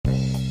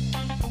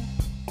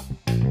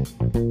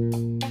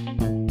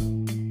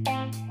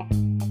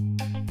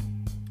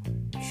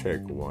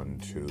Check 1,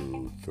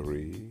 2,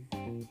 3.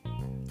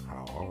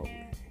 How are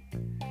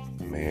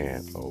we?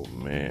 Man, oh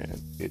man,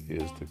 it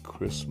is the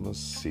Christmas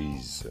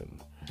season.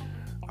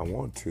 I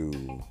want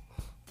to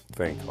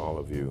thank all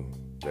of you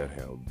that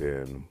have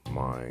been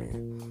my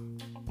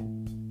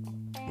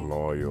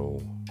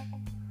loyal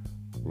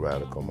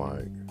Radical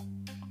Mike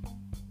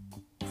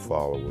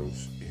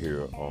followers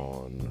here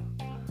on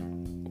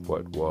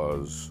what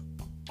was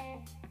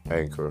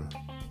Anchor,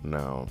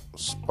 now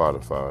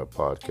Spotify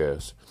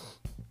podcast.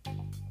 I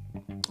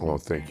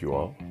want to thank you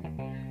all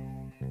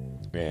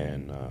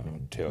and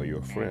tell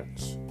your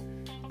friends.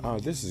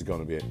 This is going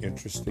to be an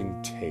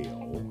interesting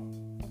tale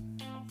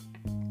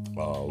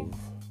of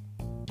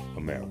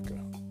America.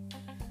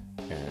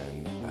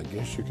 And I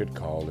guess you could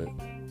call it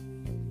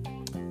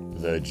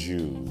The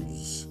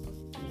Jews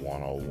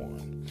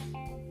 101.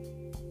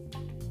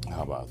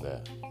 How about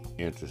that?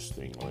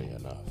 Interestingly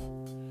enough,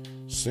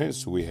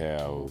 since we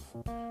have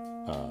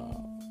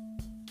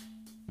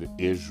the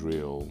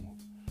Israel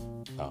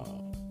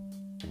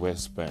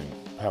West Bank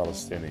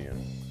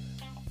Palestinian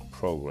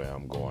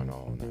program going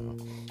on now,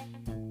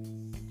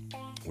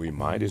 we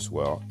might as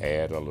well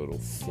add a little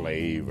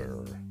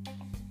flavor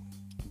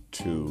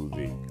to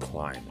the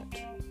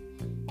climate,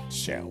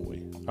 shall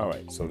we? All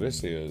right, so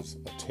this is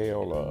a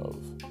tale of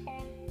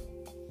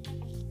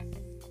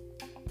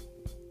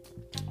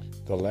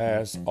the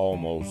last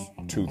almost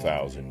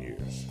 2,000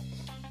 years.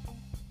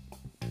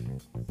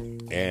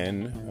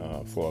 And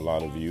for a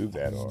lot of you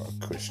that are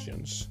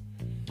Christians,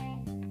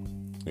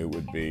 it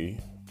would be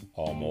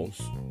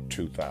almost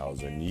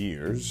 2,000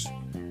 years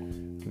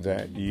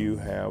that you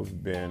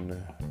have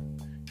been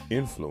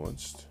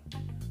influenced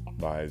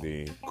by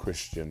the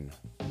Christian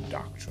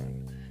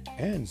doctrine.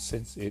 And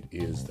since it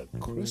is the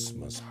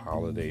Christmas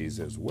holidays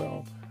as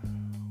well,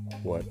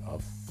 what a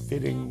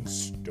fitting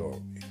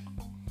story.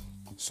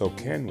 So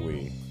can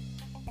we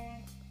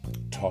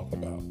talk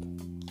about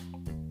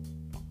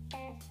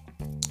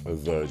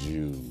the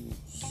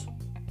Jews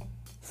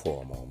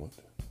for a moment?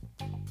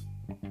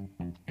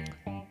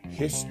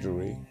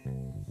 History,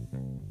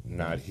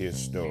 not his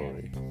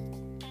story,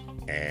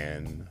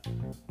 and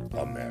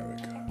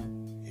America.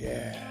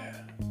 Yeah,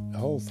 the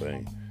whole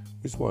thing.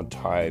 We just want to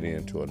tie it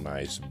into a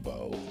nice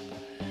bow.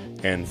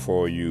 And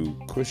for you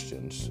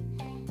Christians,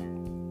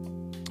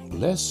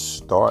 let's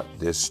start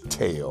this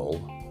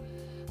tale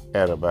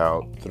at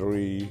about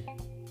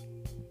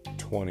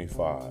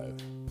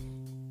 325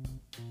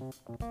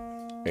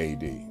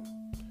 AD.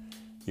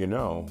 You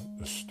know,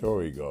 the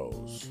story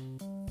goes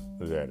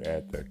that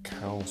at the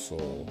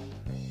Council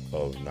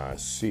of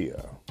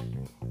Nicaea,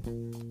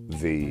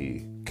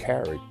 the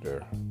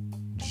character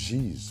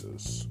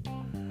Jesus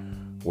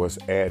was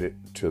added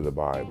to the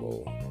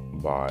Bible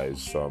by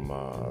some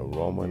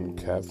Roman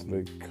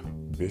Catholic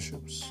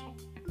bishops.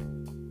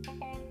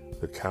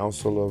 The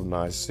Council of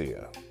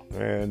Nicaea,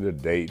 and the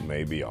date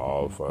may be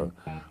off a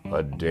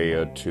day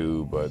or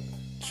two, but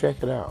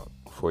check it out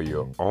for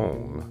your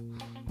own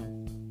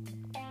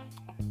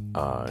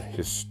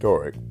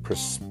historic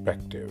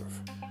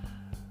perspective.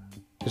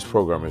 This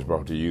program is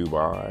brought to you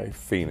by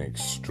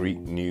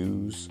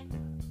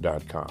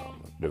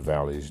PhoenixStreetNews.com, the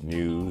Valley's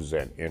news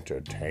and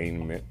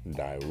entertainment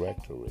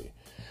directory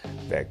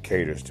that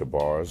caters to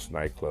bars,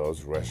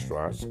 nightclubs,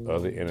 restaurants,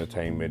 other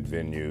entertainment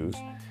venues,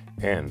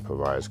 and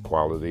provides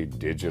quality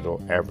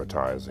digital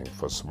advertising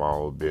for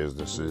small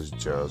businesses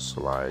just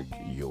like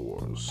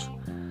yours.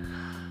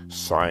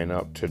 Sign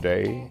up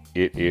today.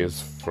 It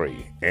is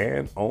free.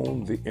 And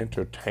on the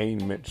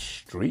Entertainment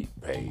Street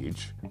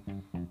page,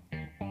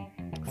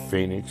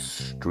 Phoenix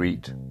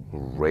Street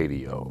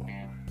Radio,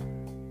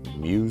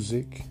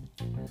 music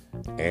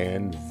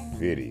and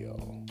video.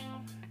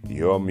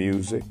 Your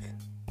music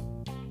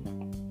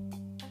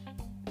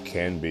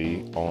can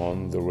be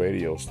on the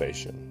radio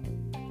station.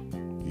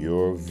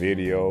 Your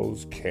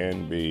videos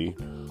can be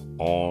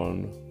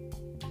on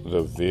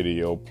the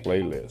video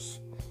playlist.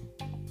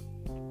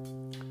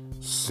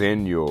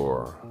 Send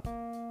your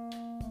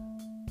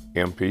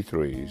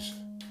MP3s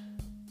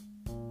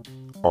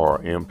or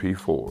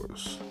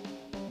MP4s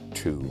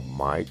to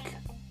Mike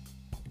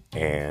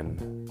and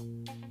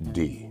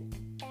D,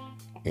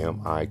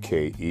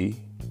 MikeAndDee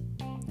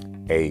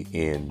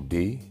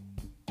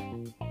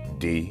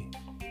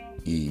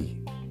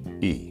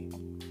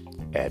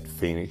at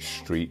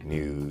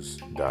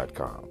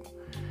PhoenixStreetNews.com.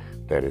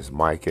 That is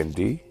Mike and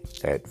D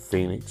at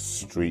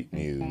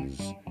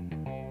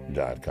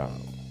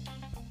PhoenixStreetNews.com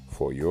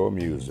for your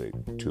music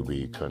to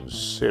be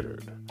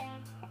considered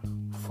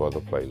for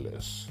the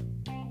playlist.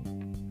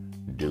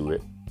 Do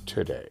it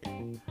today.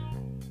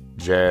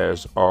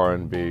 Jazz,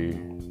 R&B,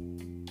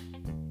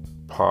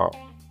 pop,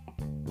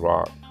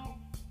 rock,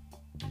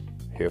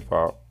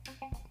 hip-hop,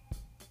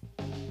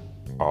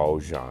 all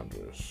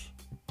genres.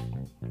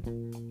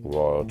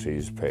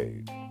 Royalties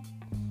paid.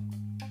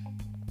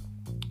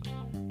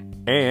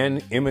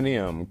 And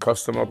M&M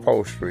Custom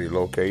Upholstery,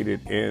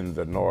 located in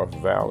the North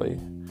Valley,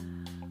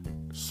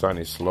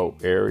 Sunny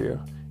Slope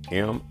area,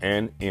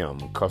 M&M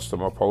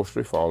Custom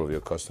Upholstery for all of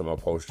your custom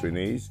upholstery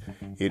needs.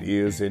 It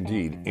is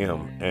indeed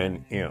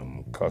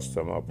M&M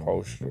Custom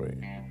Upholstery.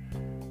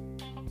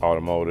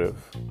 Automotive,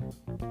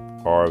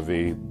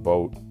 RV,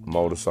 boat,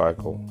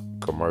 motorcycle,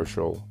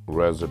 commercial,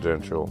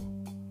 residential,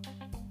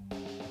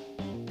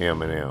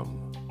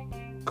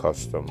 M&M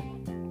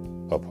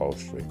Custom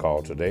Upholstery.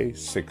 Call today,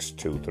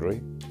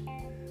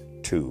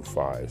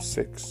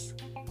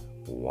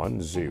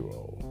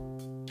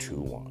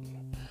 623-256-1021.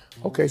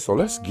 Okay, so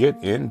let's get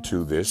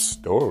into this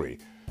story.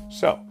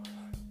 So,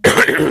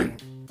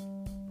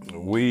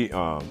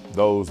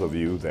 those of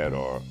you that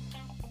are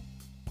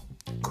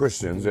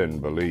Christians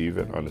and believe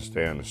and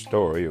understand the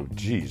story of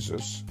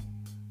Jesus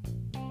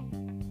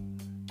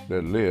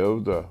that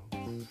lived a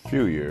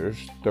few years,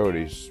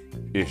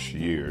 30-ish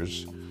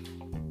years,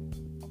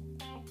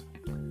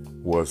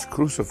 was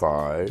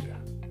crucified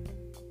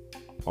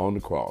on the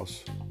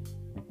cross,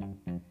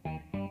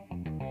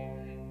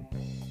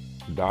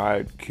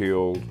 died,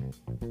 killed,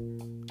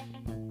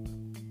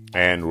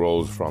 and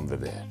rose from the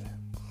dead.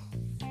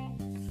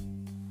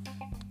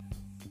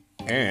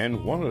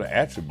 And one of the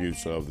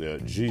attributes of the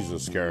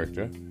Jesus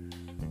character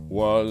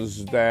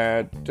was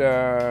that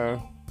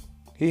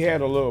he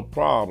had a little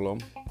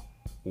problem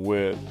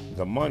with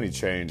the money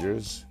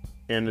changers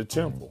in the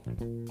temple.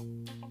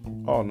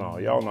 Oh no,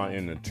 y'all not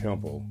in the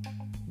temple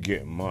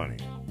getting money.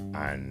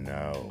 I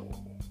know,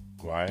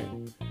 right?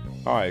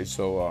 All right,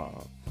 so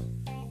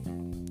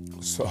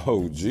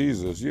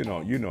Jesus, you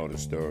know the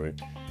story.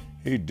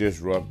 He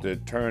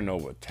disrupted, turned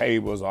over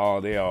tables,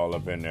 they all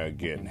up in there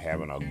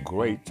having a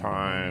great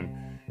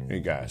time. He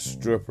got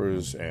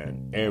strippers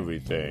and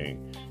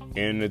everything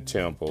in the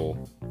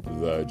temple,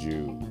 the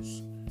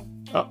Jews.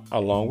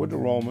 Along with the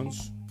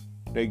Romans,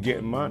 they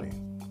get money.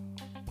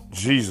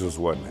 Jesus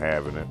wasn't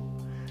having it.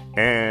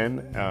 And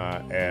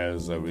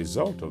as a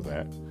result of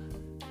that,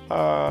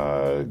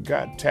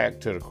 got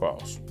tacked to the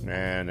cross.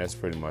 And that's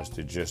pretty much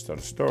the gist of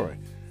the story.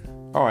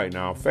 All right,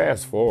 now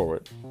fast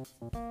forward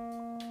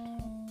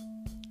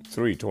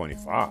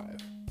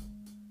 325,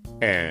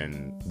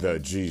 and the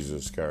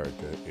Jesus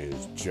character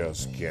is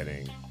just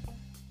getting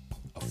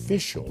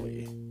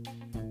officially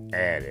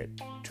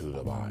added to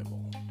the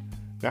Bible.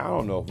 Now, I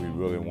don't know if we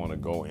really want to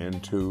go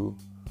into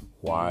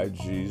why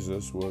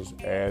Jesus was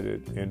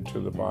added into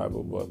the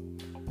Bible, but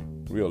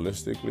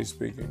realistically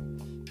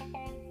speaking,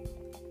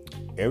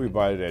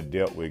 everybody that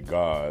dealt with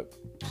God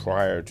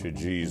prior to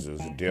Jesus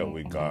dealt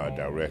with God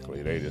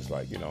directly. They just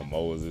like,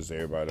 Moses,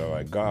 everybody, they're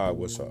like, God,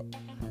 what's up?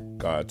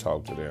 God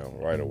talked to them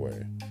right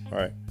away,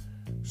 right?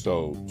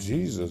 So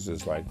Jesus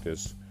is like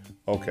this,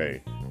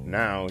 okay,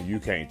 now you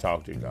can't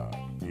talk to God.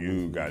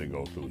 You got to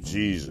go through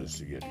Jesus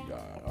to get to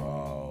God.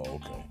 Oh,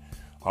 okay.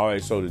 All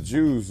right, so the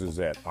Jews is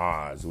at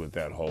odds with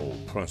that whole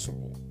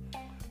principle.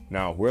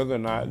 Now, whether or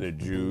not the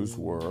Jews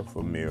were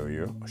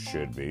familiar, or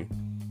should be,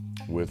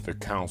 with the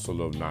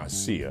Council of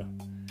Nicaea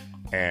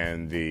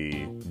and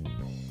the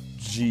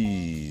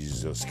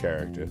Jesus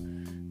character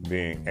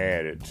being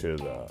added to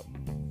the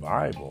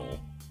Bible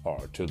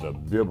or to the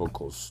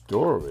biblical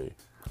story,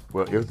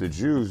 well, if the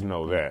Jews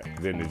know that,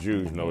 then the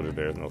Jews know that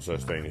there's no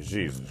such thing as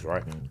Jesus,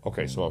 right?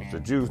 Okay, so if the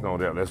Jews know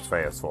that, let's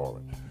fast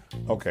forward.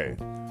 Okay,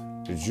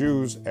 the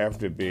Jews,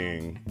 after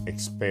being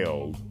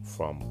expelled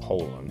from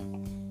Poland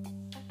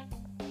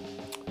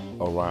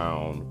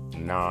around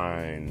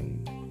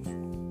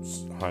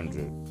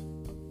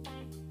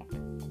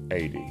 900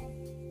 AD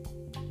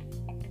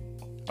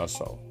or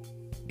so,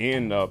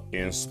 end up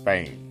in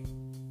Spain.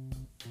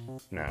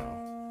 Now,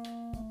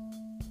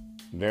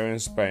 they're in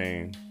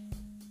Spain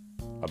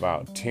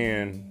about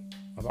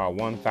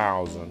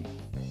 1000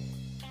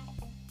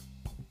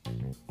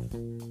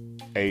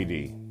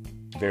 AD.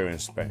 They're in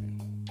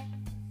Spain.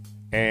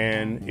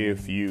 And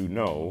if you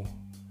know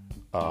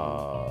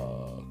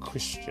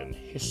Christian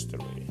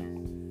history,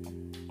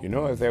 you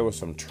know that there was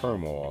some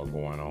turmoil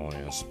going on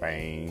in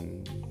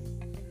Spain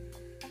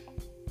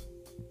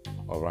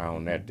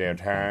around at that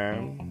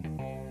time,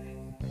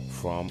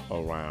 from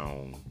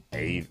around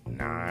 8,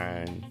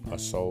 9 or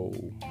so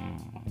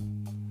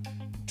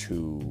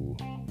to,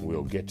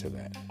 we'll get to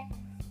that.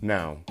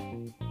 Now,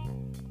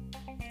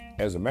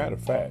 as a matter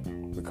of fact,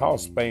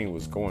 because Spain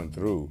was going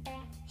through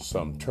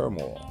some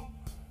turmoil,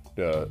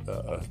 the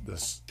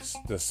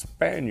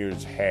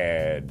Spaniards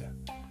had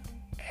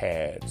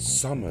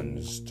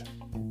summoned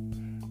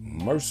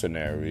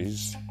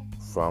mercenaries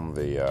from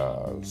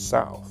the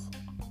south,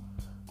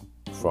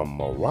 from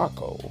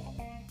Morocco,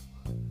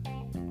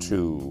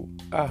 to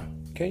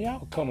can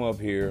y'all come up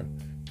here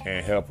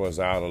and help us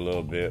out a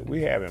little bit?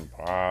 We having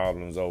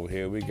problems over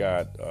here. We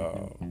got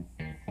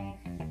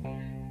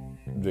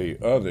the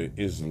other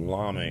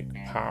Islamic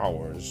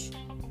powers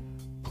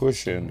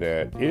pushing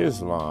that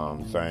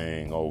Islam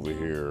thing over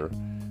here,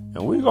 and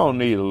we're going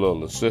to need a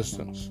little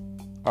assistance.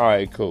 All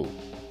right, cool.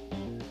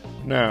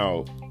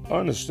 Now,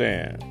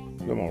 understand,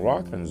 the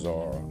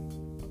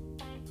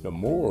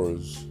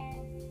Moors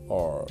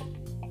are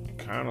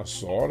kind of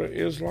sort of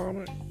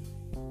Islamic,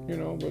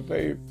 but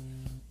they've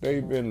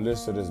been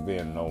listed as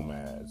being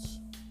nomads.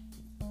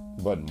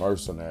 but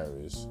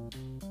mercenaries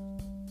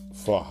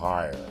for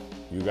hire.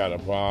 You got a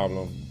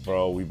problem,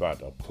 bro, we about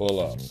to pull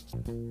up,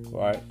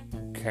 right?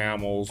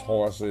 Camels,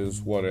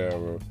 horses,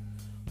 whatever.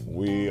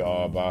 We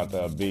are about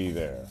to be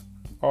there.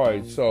 All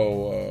right,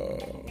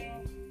 so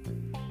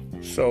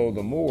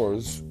the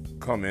Moors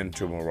come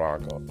into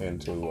Morocco,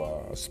 into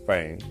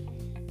Spain,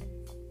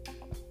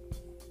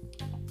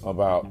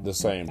 about the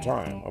same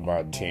time,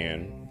 about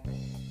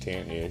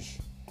 10-ish,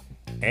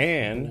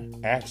 and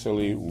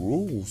actually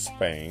ruled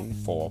Spain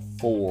for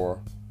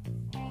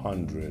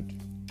 400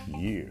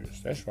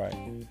 years. That's right.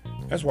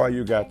 That's why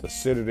you got the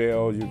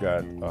citadel, you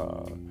got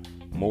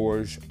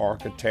Moorish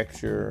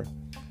architecture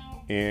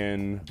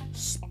in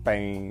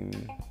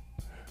Spain,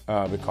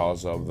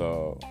 because of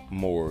the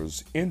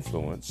Moors'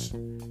 influence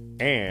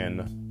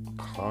and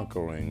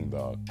conquering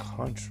the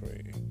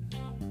country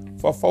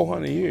for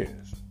 400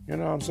 years. You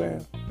know what I'm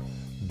saying?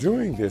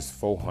 During this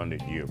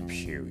 400-year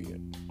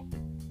period,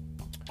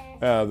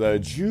 the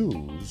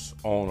Jews,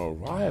 on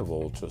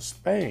arrival to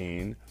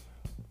Spain,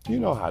 you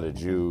know how the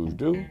Jews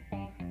do.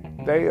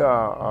 They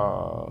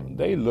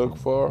look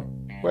for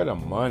where the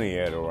money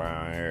at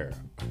around here.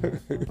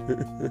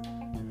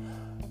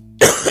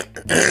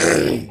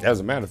 As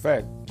a matter of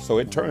fact, so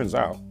it turns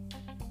out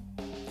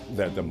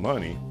that the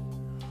money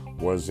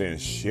was in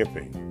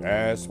shipping.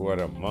 That's where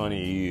the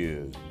money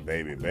is,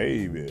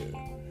 baby.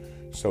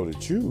 So the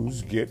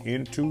Jews get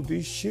into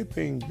the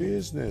shipping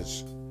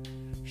business.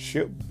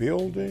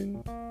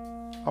 Shipbuilding,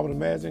 I would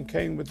imagine,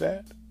 came with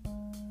that.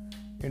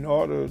 In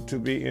order to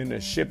be in the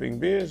shipping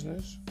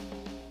business,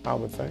 I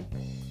would think.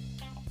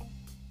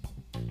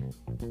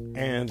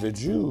 And the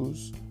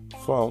Jews,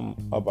 from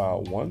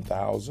about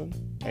 1000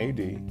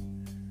 AD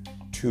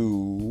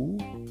to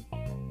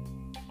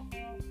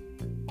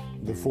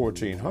the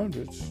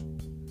 1400s,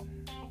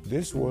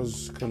 this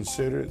was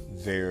considered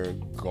their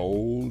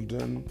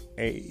golden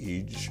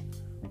age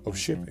of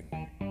shipping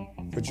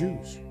for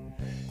Jews.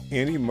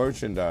 Any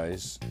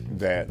merchandise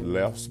that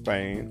left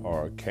Spain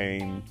or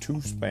came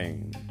to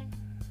Spain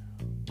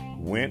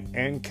went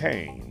and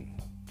came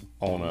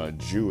on a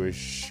Jewish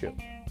ship.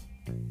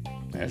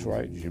 That's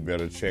right, you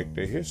better check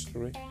the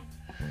history.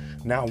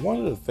 Now, one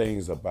of the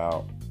things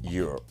about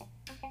Europe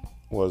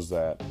was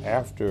that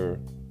after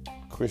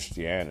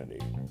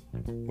Christianity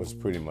was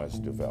pretty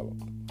much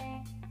developed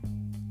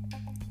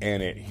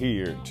and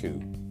adhered to,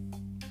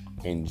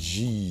 and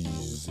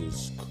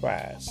Jesus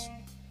Christ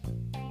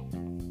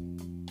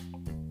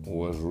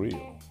was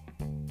real,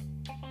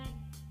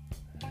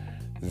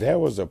 there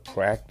was a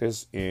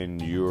practice in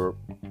Europe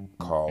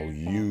called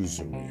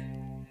usury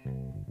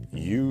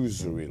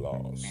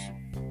laws.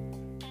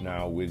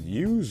 Now, with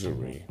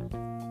usury,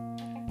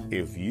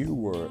 if you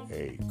were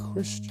a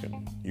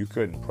Christian, you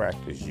couldn't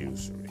practice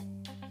usury.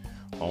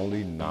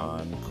 Only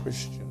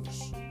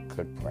non-Christians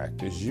could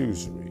practice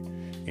usury.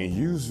 And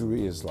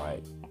usury is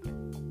like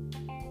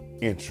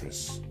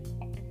interest.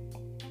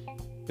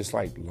 It's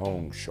like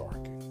loan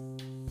sharking.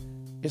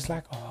 It's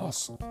like a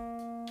hustle.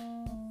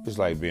 It's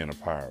like being a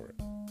pirate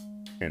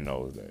in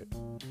those days,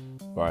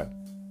 right?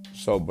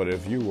 So, but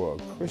if you were a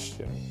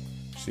Christian,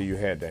 see, you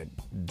had to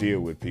deal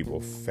with people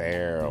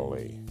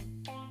fairly.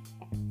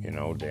 You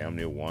know, damn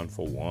near one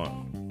for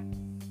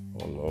one.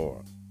 Oh,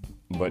 Lord.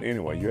 But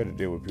anyway, you had to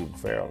deal with people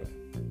fairly.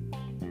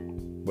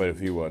 But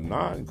if you were a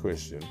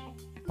non-Christian,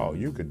 oh,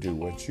 you could do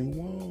what you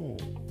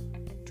want.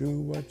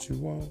 Do what you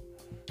want.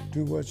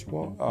 Do what you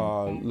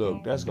want.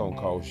 Look, that's going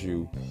to cost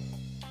you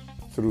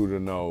through the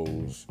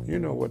nose. You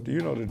know what? You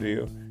know the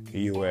deal.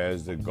 He who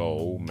has the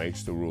gold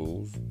makes the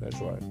rules. That's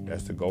right.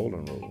 That's the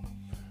golden rule.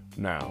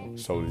 Now,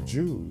 so the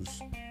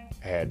Jews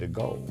had the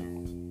gold.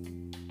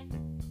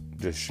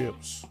 The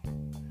ships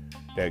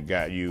that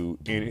got you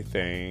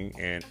anything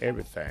and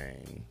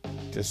everything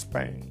to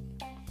Spain.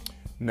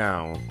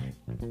 Now,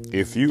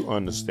 if you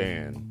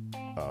understand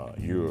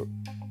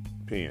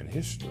European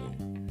history,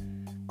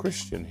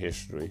 Christian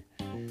history,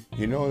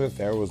 you know that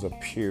there was a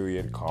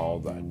period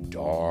called the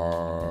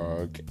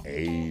Dark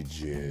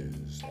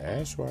Ages.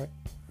 That's right.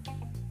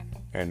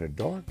 And the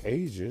Dark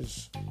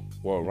Ages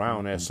were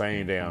around that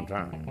same damn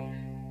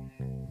time.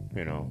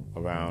 You know,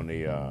 around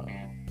the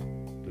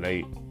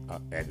late,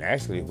 and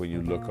actually when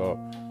you look up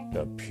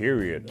the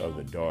period of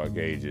the Dark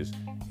Ages,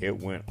 it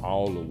went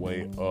all the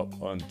way up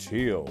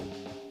until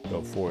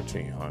the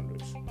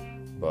 1400s.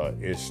 But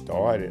it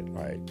started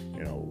like,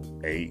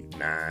 8,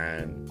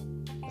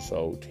 9,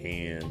 so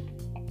 10,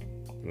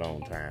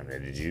 long time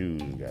that the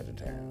Jews got to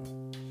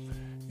town.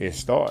 It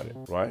started,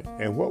 right?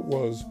 And what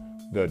was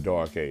the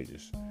Dark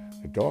Ages?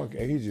 The Dark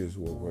Ages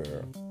were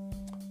where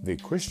the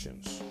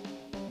Christians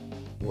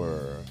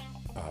were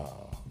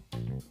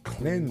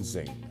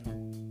cleansing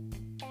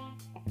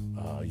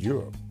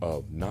Europe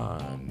of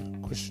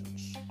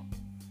non-Christians,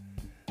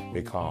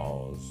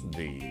 because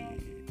the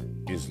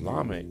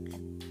Islamic,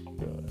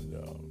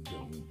 the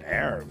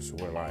Arabs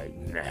were like,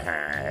 nah,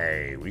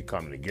 hey, we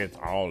coming against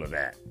all of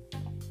that.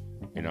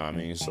 You know what I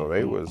mean? So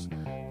they was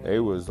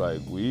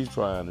like, we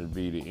trying to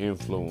be the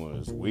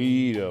influence,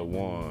 we the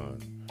one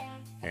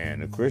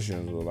And the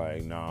Christians were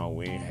like, no,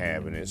 we ain't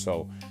having it.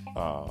 So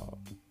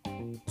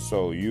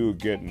you're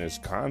getting this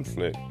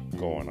conflict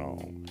going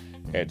on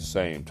at the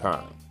same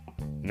time.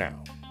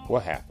 Now,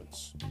 what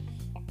happens?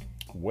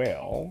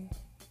 Well,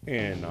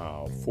 in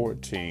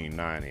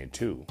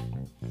 1492,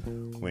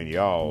 when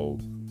y'all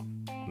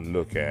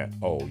look at,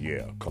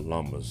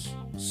 Columbus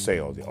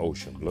sailed the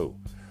ocean blue.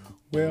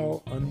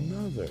 Well,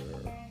 another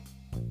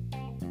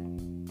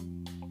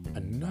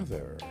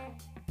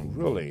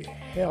really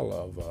hell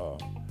of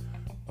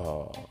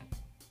a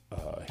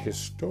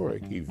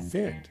historic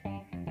event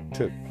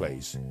took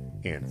place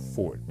in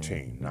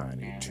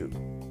 1492.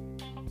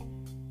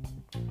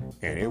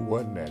 And it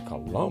wasn't that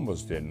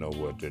Columbus didn't know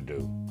what to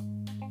do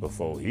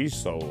before he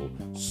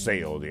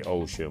sailed the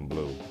ocean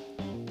blue.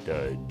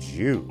 The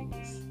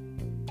Jews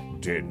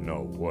didn't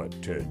know what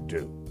to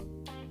do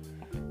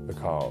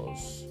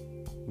because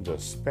the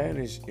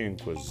Spanish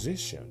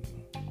Inquisition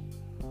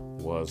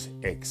was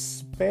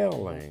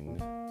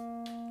expelling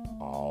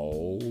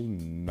all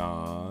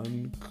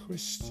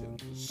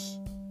non-Christians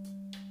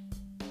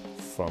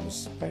from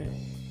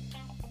Spain.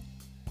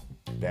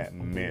 That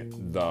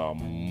meant the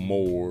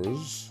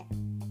Moors,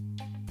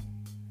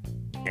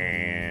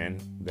 and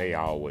they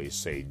always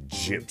say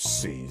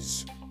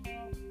gypsies,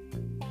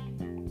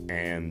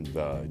 and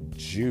the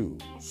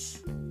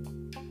Jews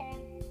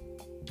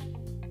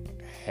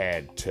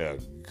had to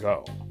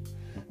go.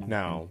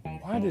 Now,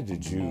 why did the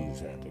Jews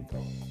have to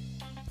go?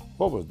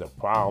 What was the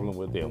problem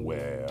with them?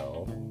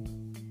 Well,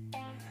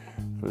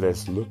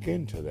 let's look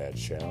into that,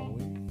 shall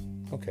we?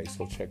 Okay,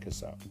 so check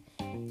this out.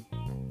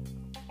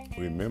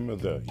 Remember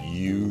the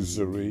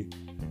usury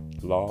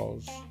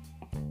laws?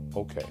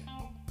 Okay.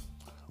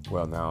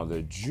 Well, now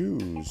the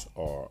Jews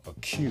are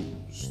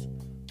accused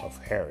of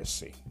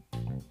heresy,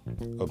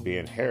 of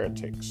being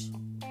heretics,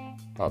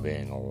 of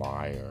being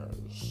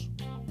liars,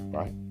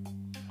 right?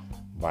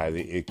 By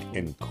the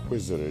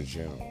Inquisitor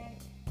General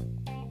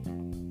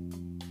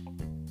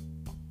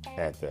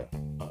at the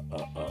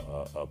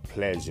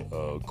pleasure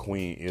of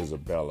Queen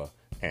Isabella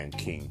and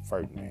King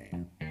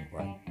Ferdinand,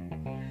 right?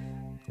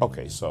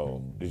 Okay,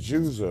 so the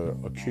Jews are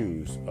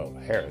accused of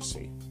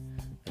heresy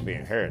and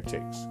being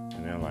heretics.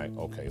 And they're like,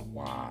 okay,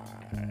 why?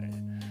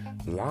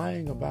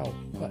 Lying about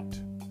what?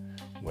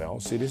 Well,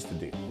 see, this is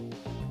the deal.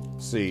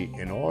 See,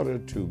 in order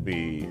to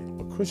be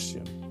a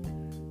Christian,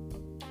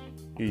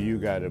 you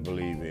got to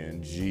believe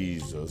in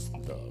Jesus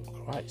the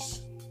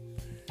Christ.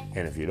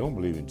 And if you don't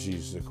believe in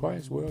Jesus the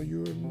Christ, well,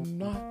 you're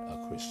not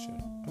a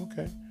Christian.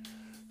 Okay.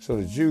 So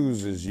the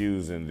Jews is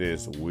using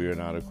this, we're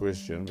not a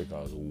Christian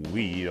because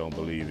we don't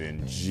believe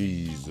in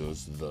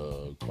Jesus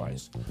the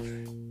Christ.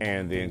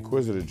 And the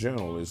Inquisitor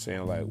General is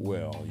saying like,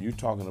 well, you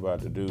talking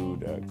about the dude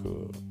that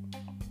could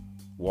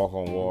walk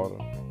on water,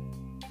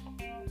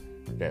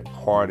 that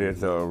parted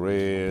the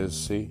Red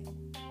Sea,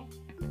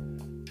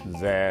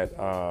 that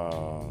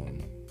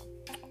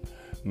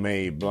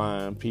made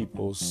blind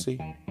people see,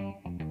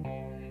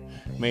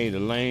 made the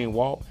lame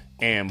walk,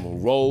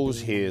 and rose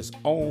his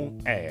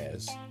own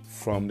ass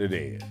from the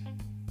dead.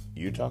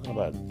 You talking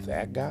about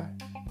that guy?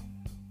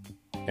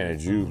 And the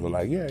Jews were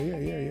like, yeah,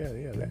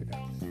 that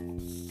guy.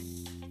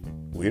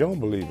 We don't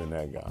believe in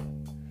that guy.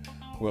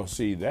 Well,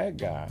 see, that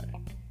guy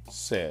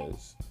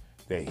says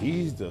that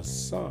he's the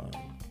son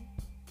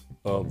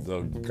of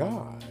the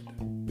God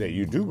that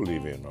you do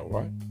believe in, though,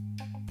 right?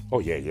 Oh,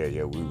 yeah,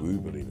 we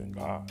believe in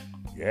God.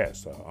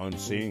 Yes, the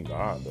unseen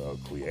God, the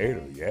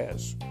creator,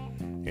 yes.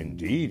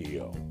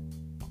 Indeed,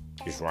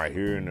 it's right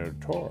here in the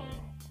Torah.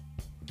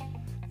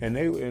 And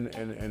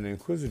the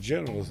Inquisitor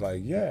General was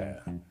like,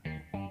 yeah.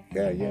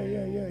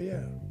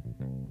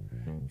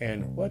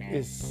 And what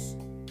is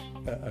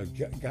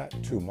got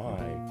to my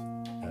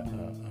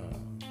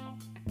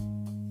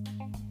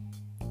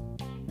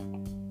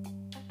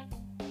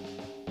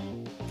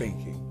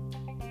thinking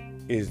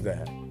is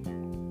that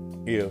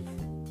if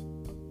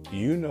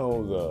you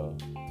know the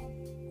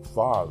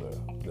Father,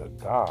 the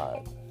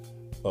God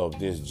of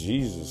this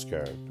Jesus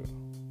character,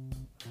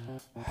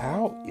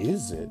 how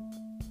is it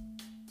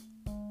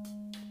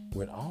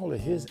with all of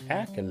his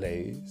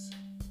accolades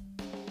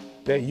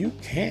that you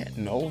can't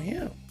know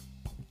him?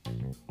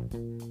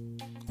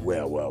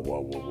 Well,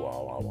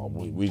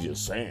 we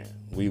just saying.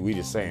 We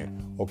just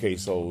saying, okay,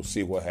 so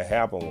see what had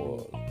happened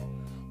was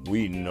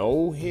we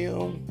know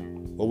him,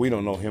 but we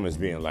don't know him as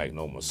being like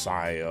no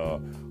Messiah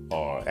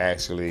or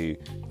actually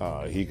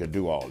he could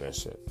do all that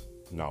shit.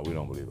 No, we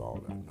don't believe all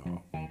that,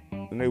 no.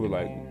 And they were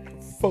like,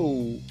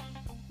 fool,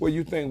 well,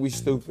 you think we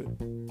stupid?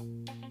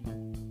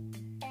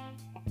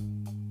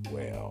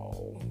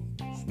 Well,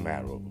 it's a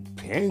matter of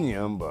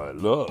opinion, but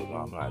look,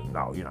 I'm like,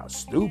 no, you're not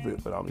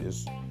stupid, but we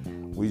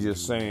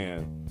just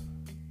saying,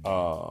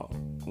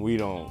 we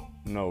don't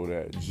know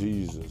that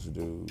Jesus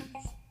dudes.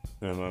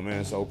 And my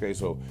man said, okay,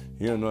 so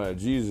you don't know that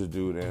Jesus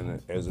dude, and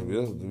as a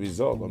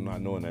result of not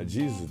knowing that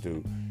Jesus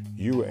dude,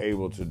 you were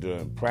able to do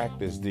and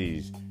practice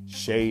these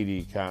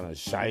shady kind of,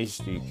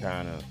 shiesty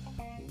kind of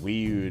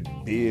weird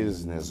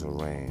business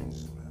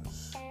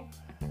arrangements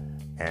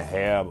and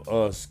have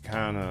us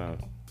kind of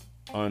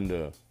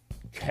under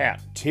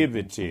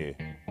captivity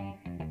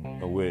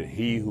with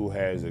he who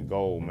has the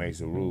gold makes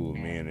the rule,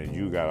 meaning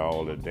you got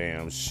all the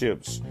damn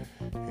ships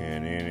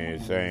and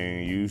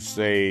anything you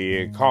say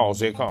it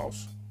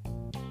costs.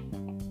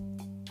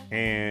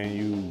 And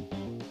you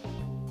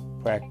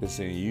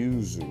practicing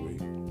usury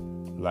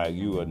like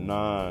you a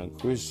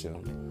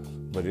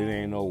non-Christian, but it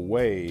ain't no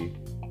way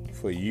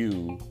for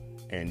you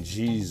and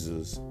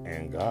Jesus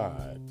and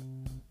God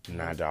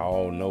not to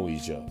all know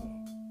each other.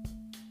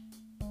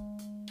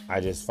 I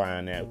just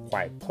find that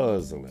quite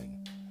puzzling.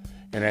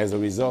 And as a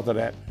result of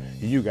that,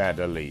 you got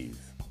to leave.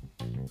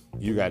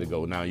 You got to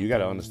go. Now, you got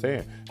to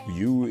understand,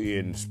 you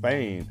in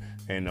Spain,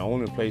 and the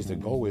only place to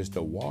go is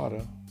the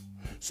water.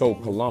 So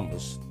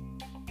Columbus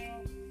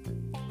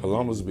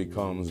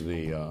becomes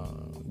the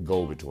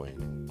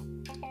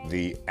go-between,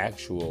 the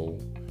actual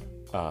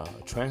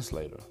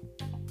translator.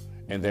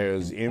 And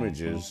there's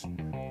images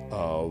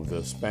of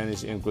the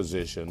Spanish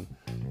Inquisition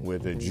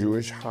with the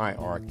Jewish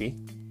hierarchy,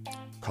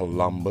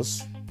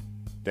 Columbus,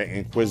 the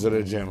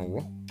Inquisitor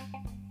General,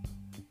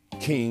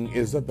 Queen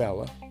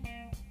Isabella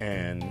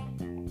and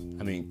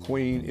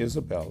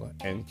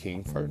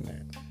King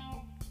Ferdinand.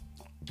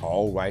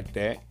 All right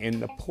there in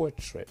the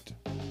portrait.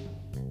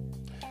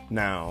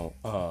 Now,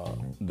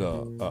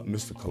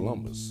 Mr.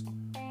 Columbus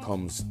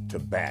comes to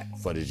bat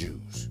for the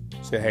Jews.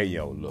 Say, hey,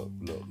 yo, look,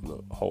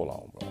 hold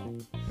on, bro.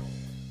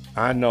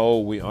 I know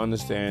we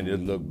understand it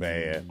look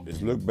bad.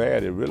 It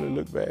really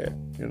look bad.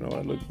 You know,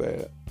 it look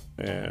bad.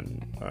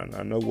 And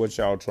I know what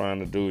y'all trying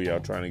to do. Y'all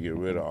trying to get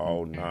rid of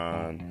all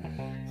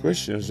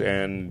non-Christians.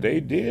 And they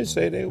did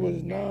say they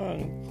was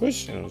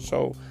non-Christians.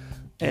 So,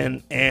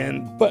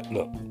 but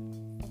look,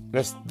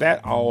 let's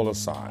that all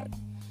aside.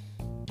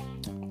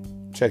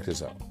 Check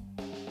this out.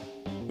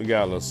 We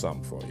got a little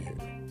something for you here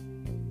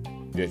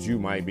that you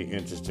might be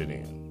interested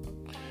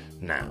in.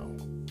 Now,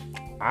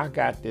 I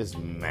got this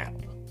map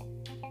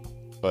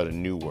of the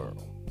New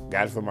World.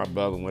 Got it from my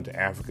brother, went to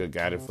Africa,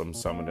 got it from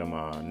some of them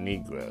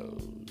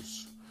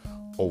Negroes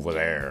over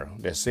there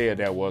that said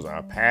there was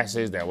a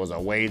passage, that was a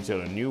way to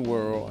the New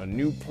World, a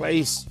new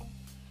place.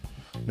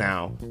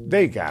 Now,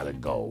 they gotta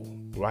go,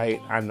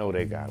 right? I know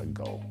they gotta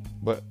go.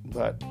 But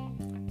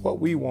what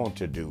we want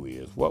to do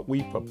is, what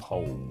we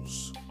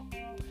propose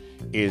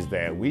is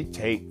that we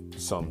take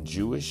some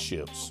Jewish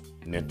ships,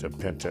 Nenta,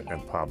 Pinta,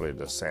 and probably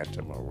the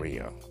Santa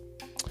Maria,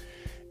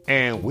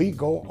 and we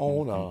go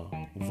on a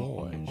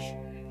voyage,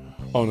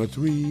 on a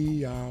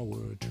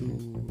 3-hour tour.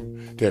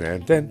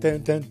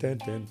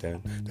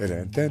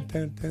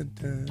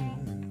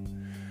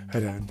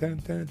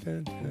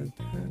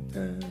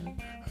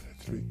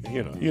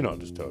 You know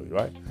the story,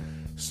 right?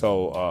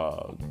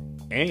 So,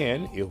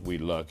 and if we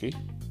lucky,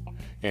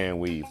 and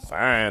we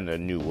find a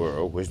new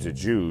world, which the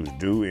Jews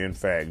do in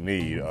fact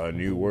need a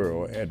new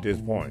world at this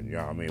point. You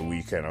know what I mean?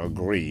 We can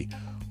agree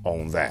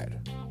on that.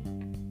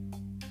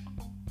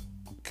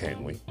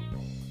 Can we?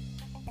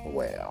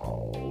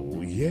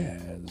 Well,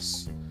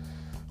 yes.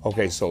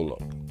 Okay, so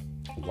look,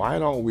 why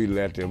don't we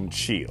let them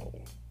chill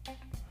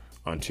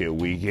until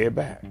we get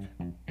back?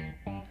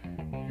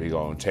 We're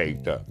going to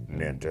take the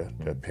Nenta,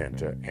 the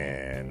Pinta,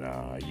 and,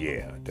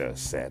 the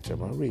Santa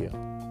Maria.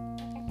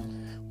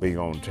 We're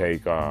going to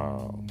take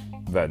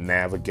the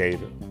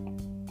Navigator,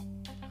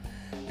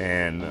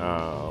 and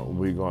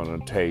we're going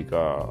to take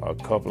a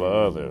couple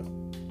of other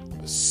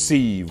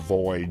sea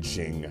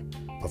voyaging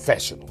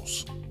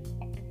professionals,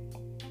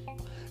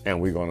 and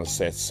we're going to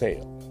set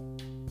sail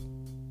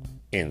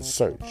in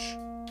search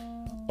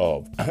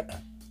of,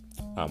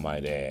 I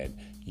might add,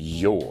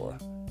 your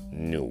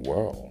new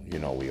world. You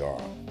know, we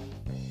are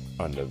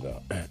under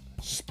the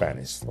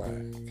Spanish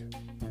flag.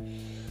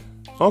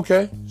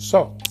 Okay,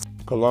 so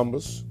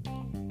Columbus,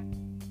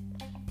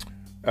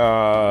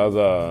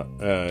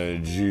 the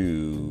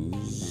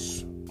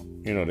Jews,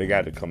 you know, they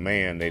got to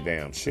command their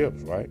damn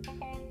ships, right?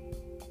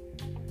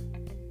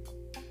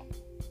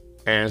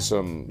 And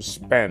some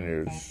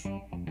Spaniards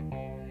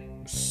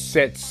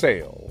set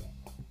sail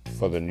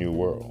for the New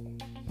World.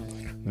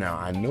 Now,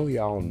 I know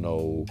y'all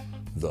know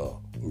the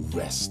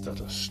rest of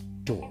the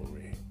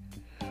story.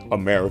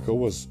 America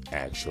was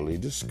actually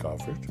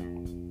discovered.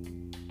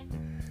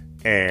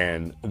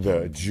 And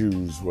the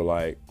Jews were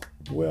like,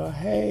 well,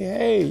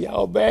 hey,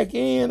 y'all back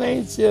in,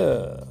 ain't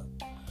ya?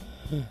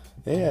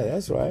 Yeah,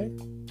 that's right.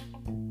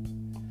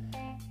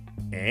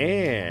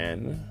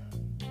 And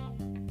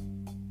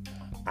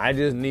I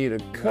just need a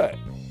cut.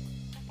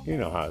 You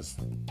know how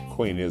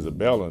Queen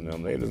Isabella and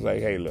them, they just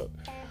like, hey, look,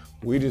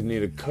 we just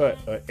need a cut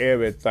of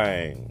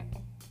everything.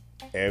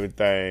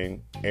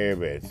 Everything.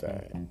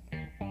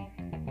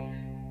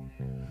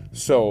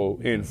 So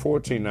in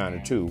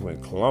 1492,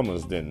 when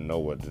Columbus didn't know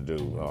what to do,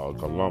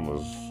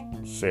 Columbus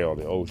sailed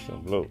the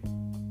ocean blue.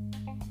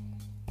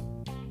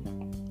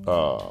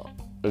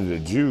 The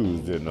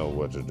Jews didn't know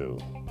what to do.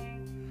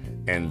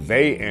 And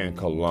they and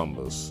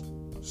Columbus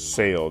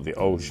sailed the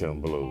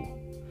ocean blue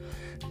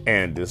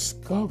and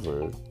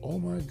discovered, oh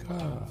my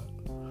God,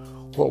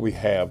 what we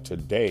have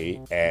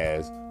today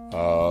as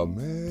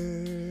America.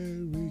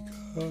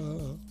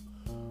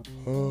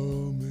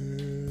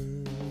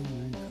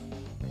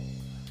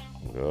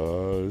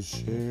 God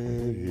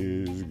shed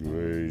his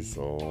grace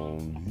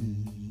on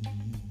thee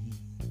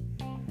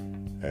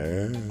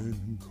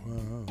and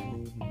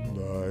crown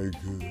thy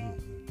good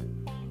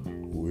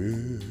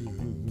with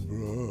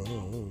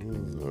brotherhood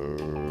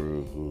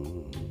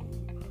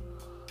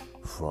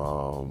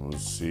from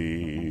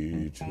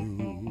sea to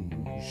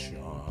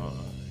shining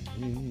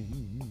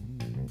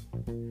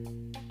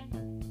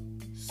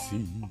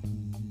sea.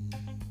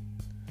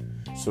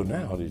 So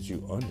now that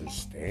you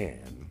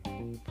understand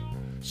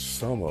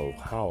some of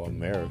how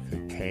America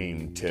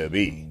came to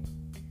be,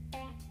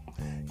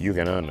 you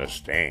can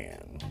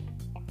understand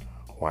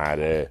why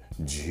the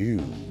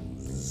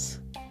Jews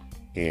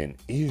in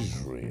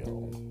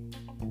Israel,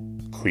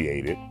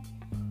 created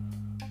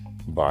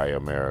by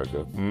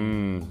America,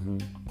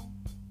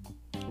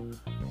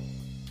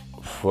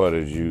 for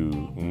the Jews,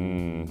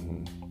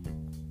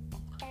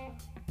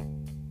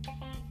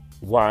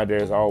 why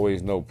there's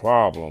always no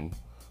problem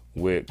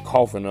with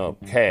coughing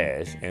up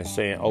cash and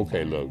saying,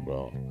 okay, look,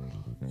 bro,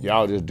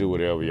 y'all just do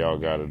whatever y'all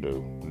gotta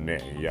do.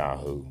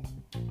 Yahoo.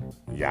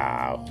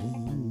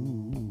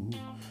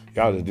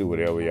 Y'all just do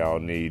whatever y'all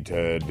need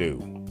to do.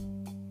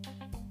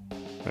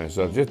 And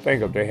so just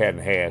think if they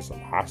hadn't had some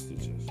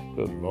hostages.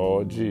 Good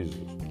Lord Jesus.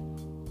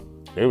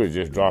 They would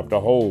just drop the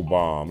whole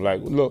bomb.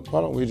 Like, look,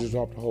 why don't we just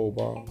drop the whole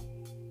bomb?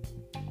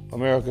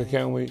 America,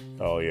 can we?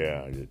 Oh,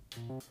 yeah.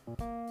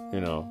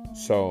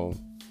 So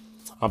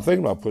I'm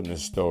thinking about putting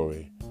this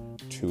story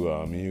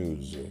to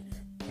music,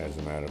 as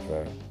a matter of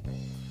fact.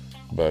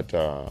 But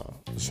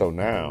so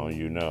now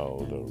you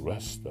know the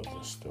rest of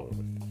the story.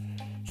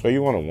 So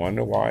you want to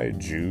wonder why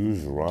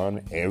Jews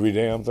run every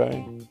damn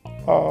thing?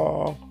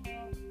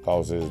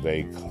 Because it's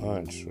their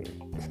country.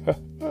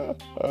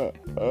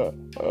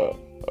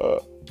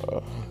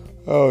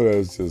 Oh,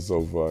 that's just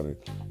so funny.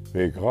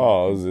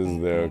 Because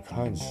it's their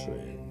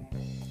country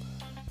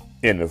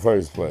in the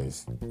first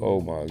place.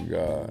 Oh, my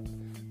God.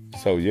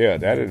 So, yeah,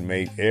 that'd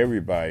make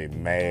everybody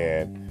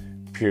mad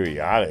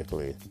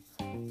periodically.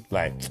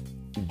 Like,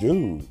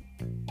 dude,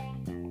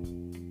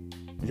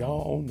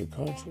 y'all own the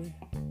country?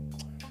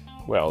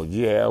 Well,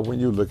 yeah, when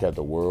you look at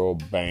the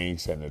world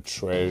banks and the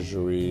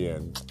treasury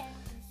and,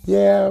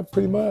 yeah,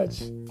 pretty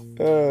much.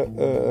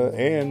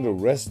 And the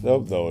rest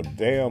of the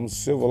damn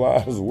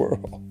civilized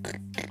world.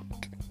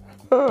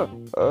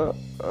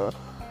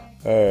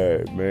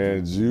 Hey,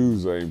 man,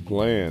 Jews ain't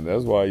playing.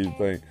 That's why you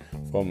think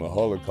from the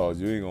Holocaust,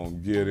 you ain't gonna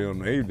give them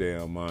their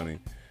damn money.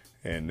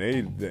 And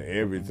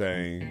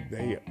everything,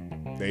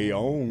 they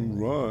own,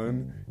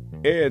 run,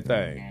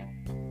 everything.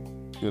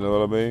 You know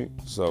what I mean?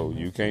 So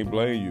you can't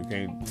blame,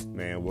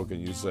 man, what can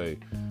you say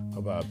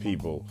about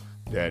people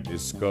that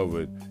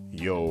discovered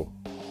your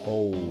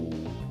whole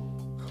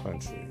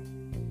country?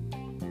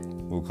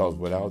 Because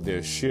without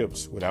their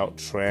ships, without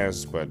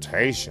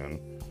transportation,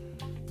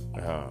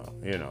 without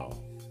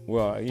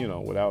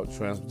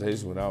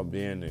transportation, without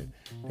being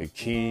the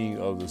king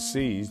of the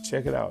seas,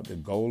 check it out. The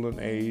golden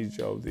age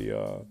of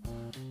the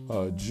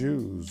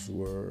Jews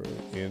were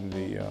in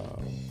the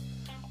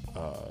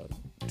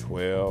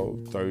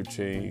 12,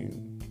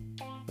 13,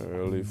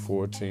 early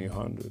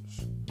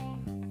 1400s.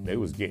 They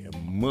was getting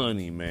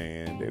money,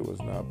 man. They was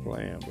not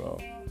playing, bro.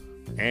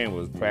 And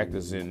was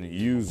practicing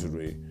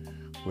usury,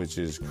 which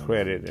is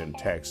credit and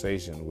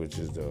taxation, which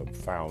is the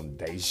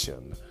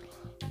foundation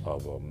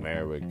of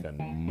American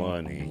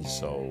money.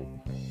 So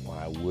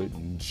why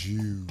wouldn't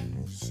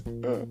Jews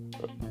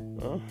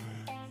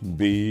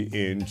be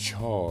in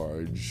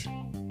charge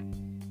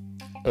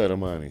of the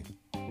money?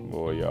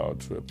 Boy, y'all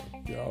tripping.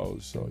 Y'all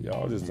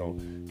just don't.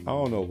 I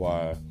don't know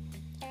why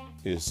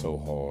it's so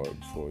hard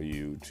for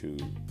you to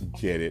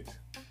get it.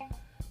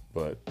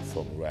 But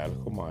from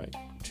Radical Mike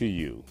to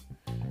you,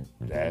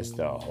 that's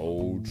the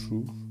whole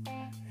truth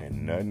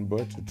and nothing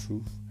but the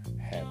truth.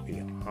 Happy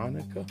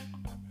Hanukkah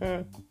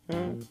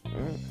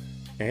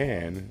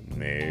and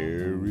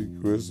Merry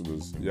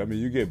Christmas. I mean,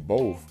 you get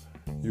both.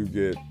 You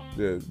get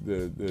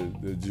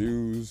the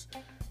Jews,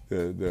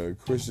 the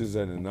Christians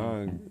and the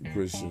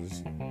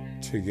non-Christians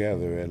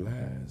together at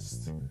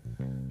last.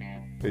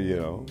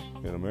 In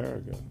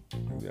America.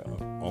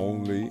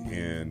 Only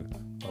in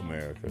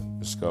America.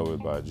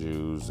 Discovered by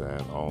Jews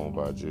and owned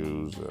by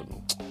Jews.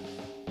 And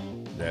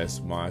that's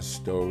my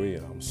story,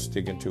 and I'm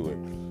sticking to it.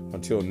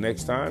 Until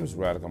next time, it's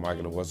Radical Mike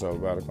and the What's Up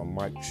Radical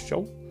Mike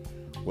Show.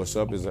 What's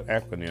Up is an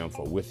acronym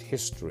for With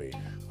History,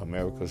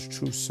 America's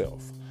True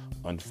Self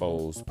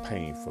unfolds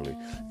painfully,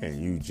 and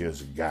you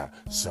just got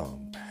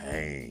some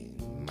pain,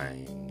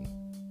 man.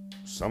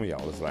 Some of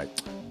y'all is like,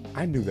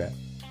 I knew that.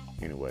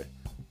 Anyway,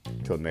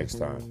 till next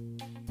time,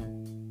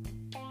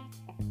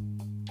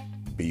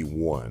 be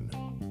one.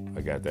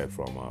 I got that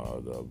from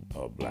the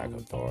Black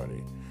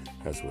Authority.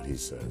 That's what he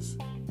says.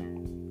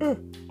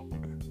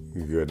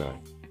 Good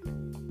night.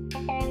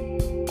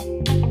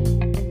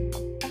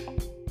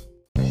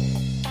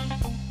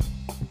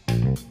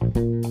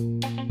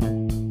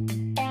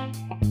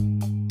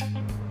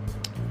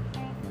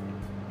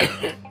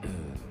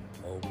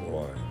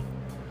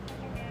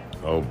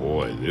 Oh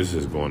boy, this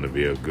is going to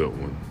be a good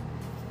one.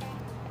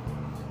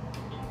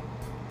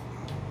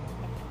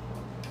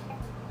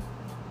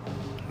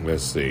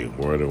 Let's see,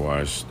 where do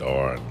I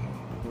start?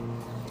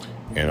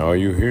 And are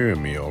you hearing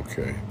me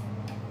okay?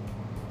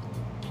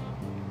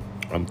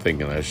 I'm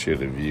thinking I should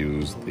have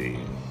used the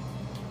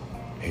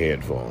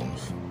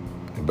headphones.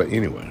 But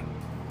anyway,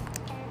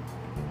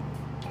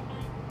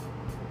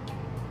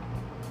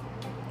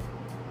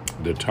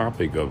 the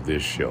topic of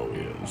this show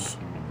is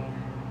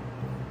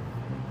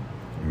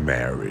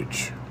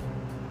marriage.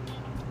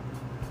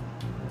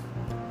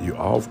 You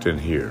often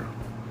hear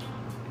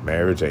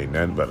marriage ain't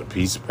nothing but a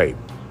piece of paper.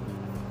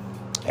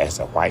 That's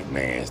a white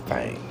man's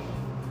thing.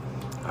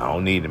 I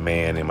don't need a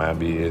man in my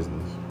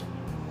business.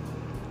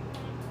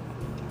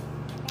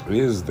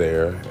 Is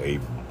there a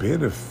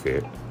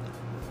benefit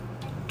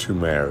to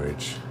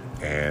marriage,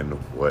 and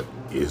what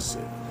is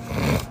it?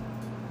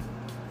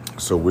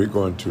 So we're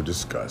going to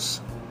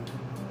discuss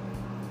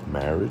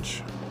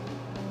marriage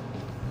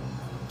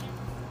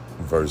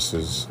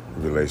versus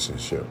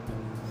relationship,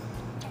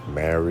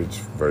 marriage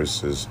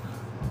versus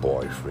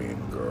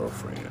boyfriend,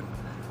 girlfriend,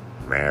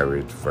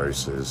 marriage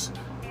versus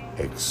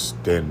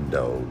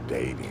extendo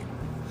dating.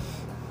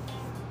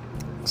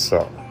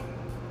 So,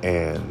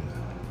 and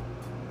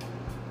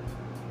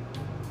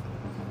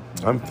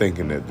I'm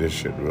thinking that this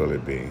should really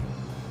be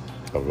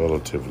a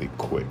relatively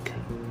quick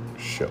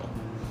show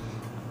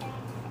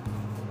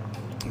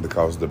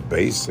because the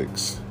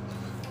basics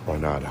are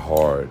not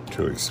hard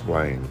to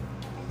explain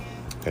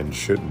and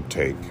shouldn't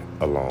take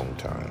a long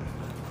time.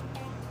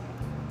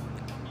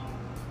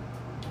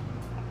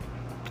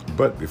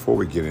 But before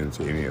we get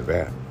into any of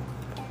that,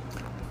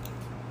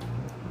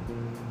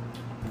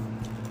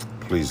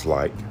 please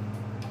like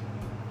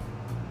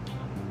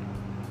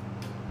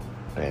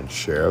and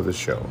share the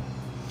show.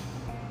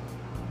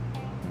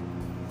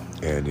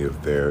 And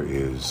if there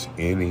is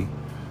any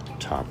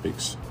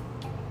topics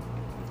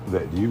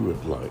that you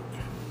would like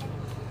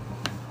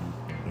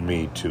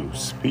me to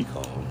speak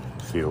on,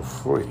 feel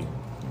free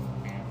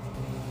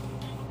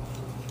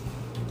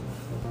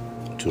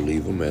to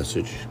leave a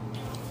message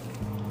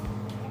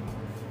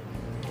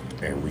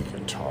and we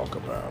can talk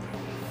about it.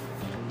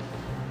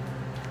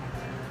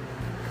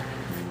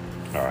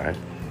 All right.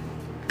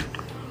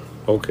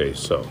 Okay,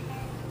 so.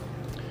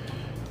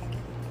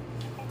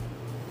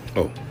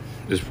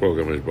 This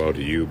program is brought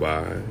to you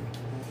by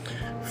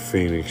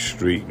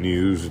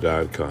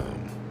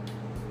PhoenixStreetNews.com,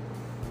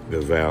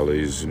 the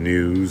Valley's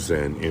news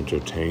and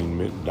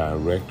entertainment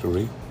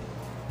directory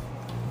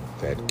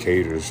that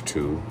caters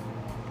to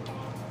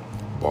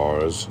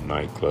bars,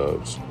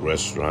 nightclubs,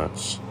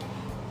 restaurants,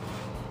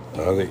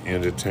 other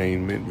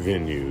entertainment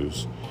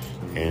venues,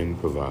 and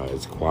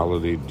provides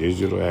quality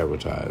digital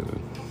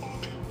advertising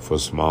for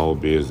small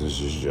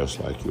businesses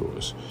just like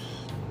yours.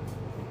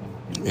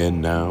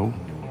 And now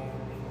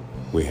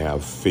we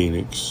have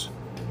Phoenix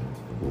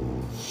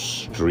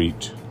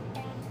Street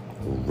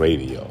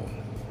Radio,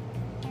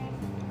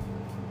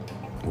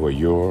 where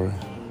your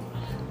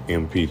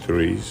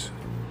MP3s,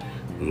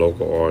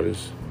 local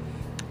artists,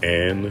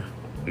 and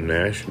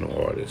national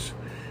artists,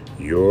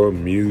 your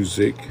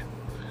music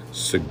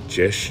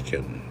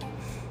suggestion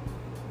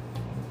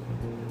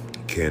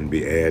can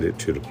be added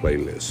to the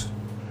playlist.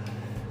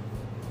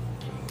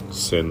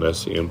 Send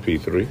us the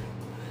MP3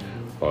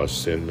 or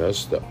send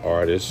us the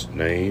artist's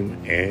name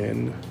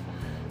and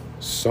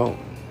song,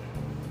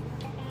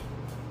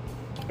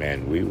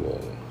 and we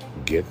will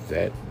get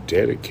that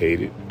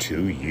dedicated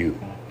to you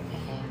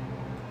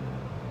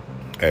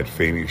at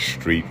Phoenix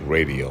Street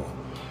Radio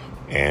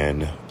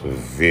and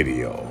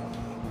Video.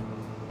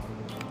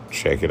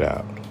 Check it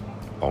out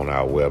on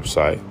our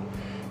website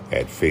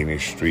at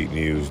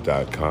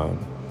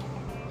PhoenixStreetNews.com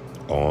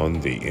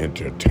on the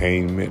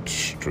Entertainment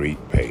Street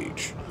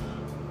page.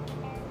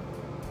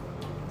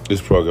 This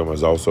program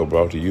is also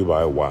brought to you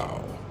by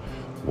WOW,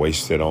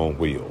 Wasted on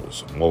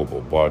Wheels,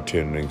 mobile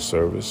bartending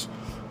service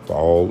for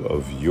all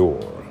of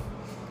your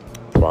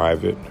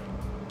private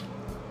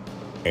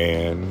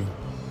and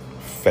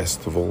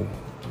festival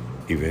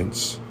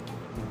events.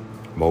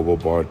 Mobile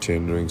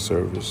bartending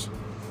service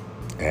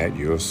at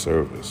your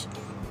service,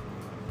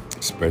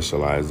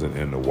 specializing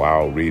in the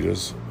WOW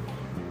Ritas,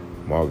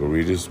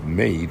 margaritas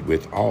made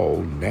with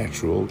all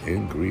natural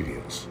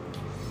ingredients.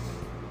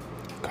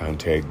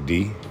 Contact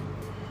D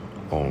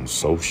on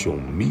social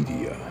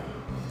media.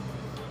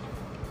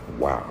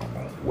 WOW,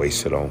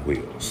 Wasted on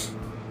Wheels.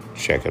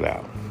 Check it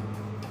out.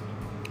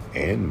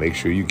 And make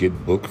sure you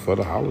get booked for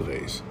the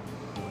holidays.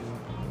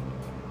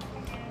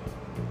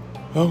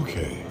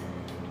 Okay.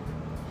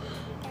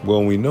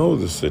 Well, we know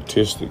the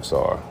statistics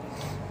are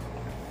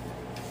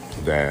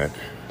that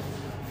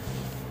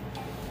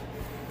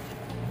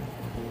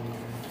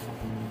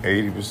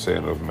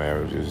 80% of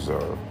marriages,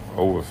 or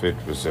over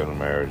 50% of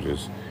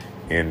marriages,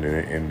 end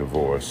in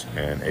divorce,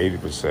 and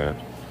 80%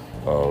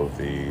 of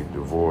the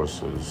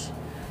divorces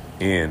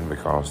end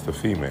because the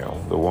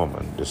female, the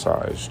woman,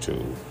 decides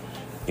to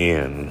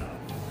end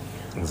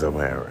the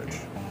marriage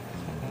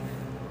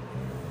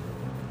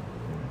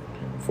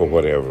for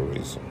whatever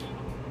reason.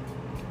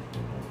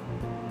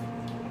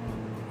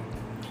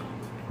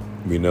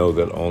 We know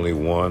that only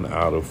 1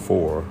 out of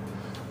 4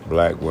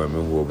 black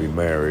women will be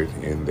married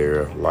in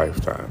their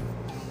lifetime.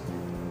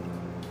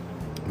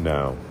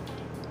 Now,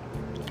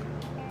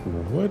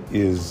 what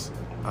is,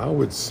 I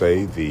would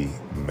say, the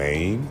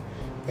main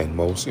and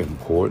most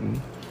important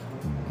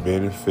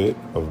benefit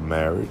of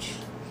marriage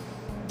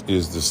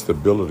is the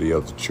stability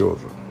of the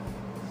children,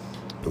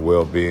 the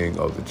well-being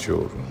of the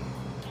children.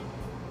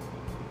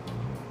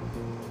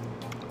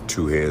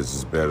 Two heads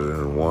is better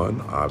than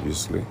one,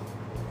 obviously.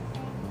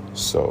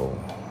 So,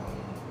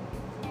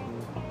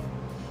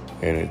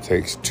 and it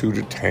takes two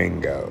to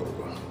tango.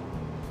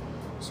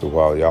 So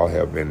while y'all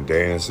have been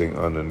dancing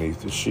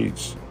underneath the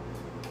sheets,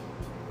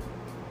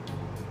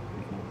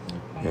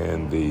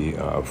 and the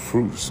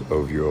fruits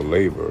of your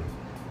labor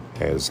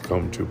has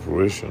come to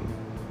fruition,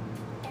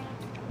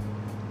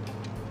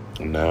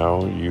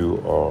 now you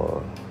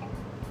are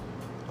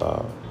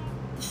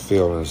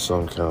feeling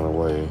some kind of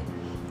way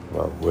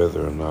about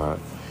whether or not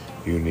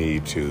you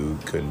need to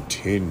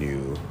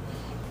continue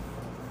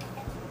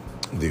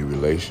the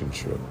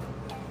relationship.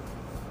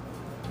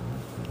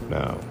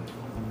 Now,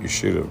 you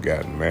should have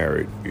gotten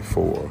married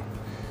before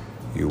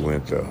you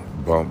went to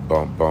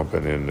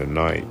bumping in the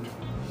night.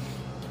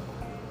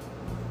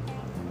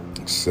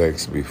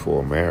 Sex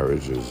before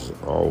marriage is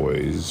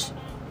always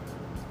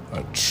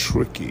a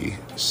tricky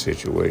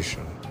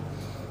situation.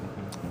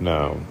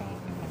 Now,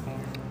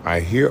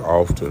 I hear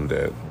often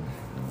that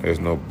there's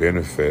no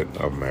benefit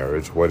of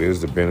marriage. What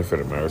is the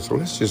benefit of marriage? So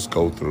let's just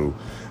go through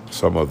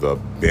some of the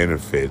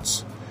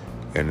benefits,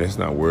 and let's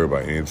not worry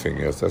about anything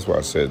else. That's why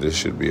I said this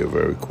should be a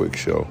very quick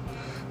show,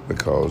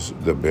 because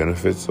the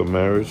benefits of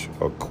marriage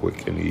are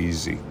quick and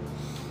easy.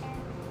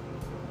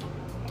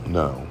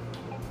 Now,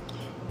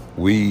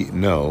 we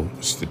know,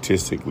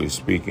 statistically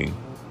speaking,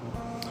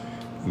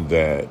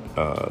 that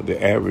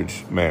the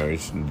average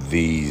marriage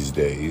these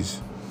days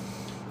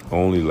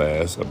only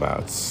lasts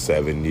about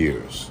 7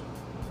 years.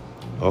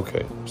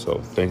 Okay, so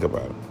think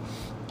about it.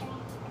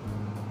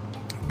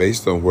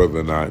 Based on whether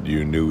or not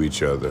you knew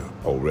each other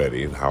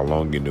already and how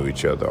long you knew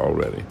each other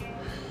already,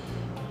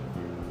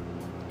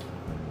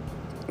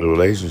 the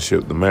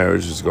relationship, the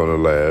marriage is going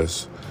to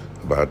last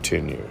about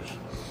 10 years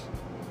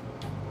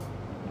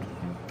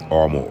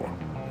or more,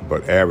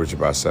 but average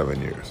about 7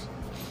 years.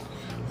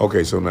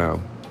 Okay, so now,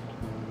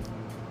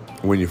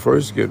 when you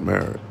first get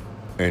married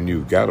and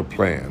you've got a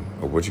plan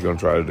of what you're going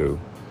to try to do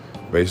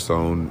based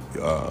on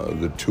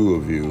the two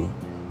of you,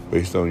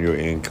 based on your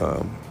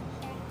income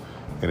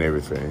and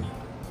everything,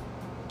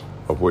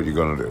 of what you're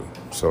going to do.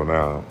 So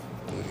now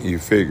you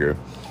figure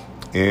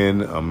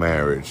in a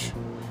marriage,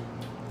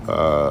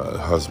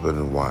 husband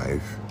and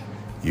wife,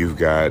 you've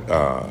got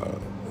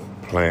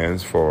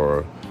plans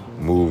for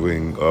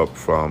moving up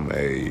from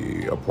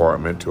a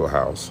apartment to a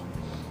house.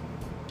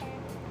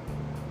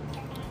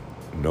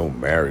 No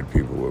married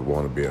people would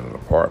want to be in an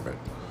apartment.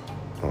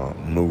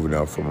 Moving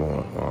up from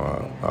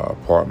an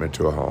apartment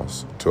to a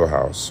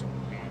house.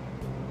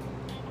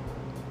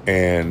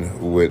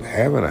 And with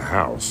having a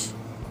house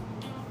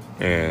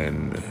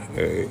and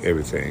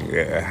everything,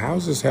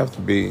 homes have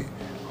to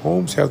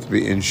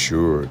be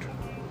insured.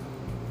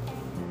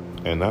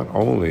 And not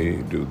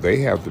only do they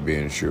have to be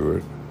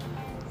insured,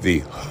 the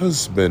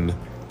husband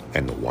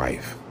and the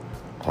wife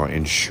are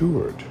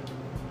insured.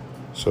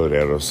 So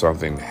that if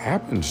something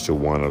happens to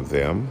one of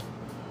them,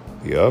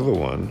 the other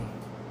one,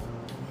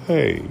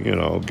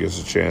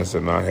 gets a chance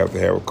to not have to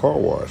have a car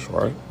wash,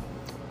 right?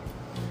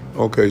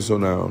 Okay, so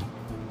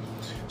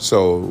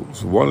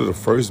one of the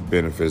first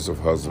benefits of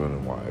husband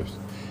and wives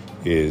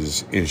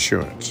is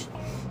insurance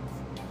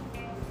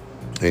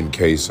in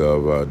case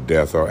of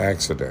death or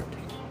accident,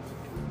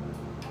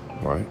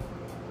 right?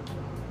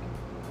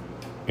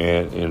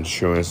 And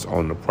insurance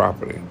on the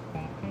property,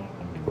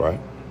 right?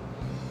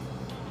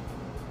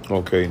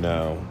 Okay,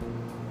 now,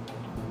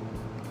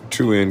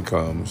 two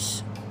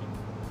incomes,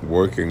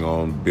 working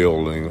on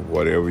building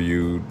whatever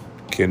you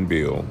can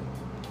build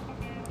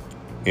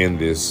in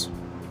this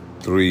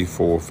 3,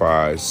 4,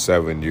 5,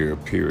 7 year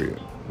period,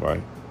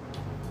 right?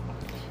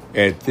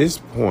 At this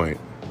point,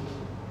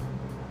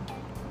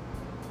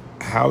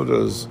 how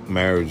does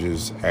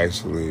marriages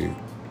actually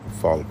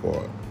fall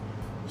apart?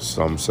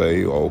 Some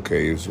say,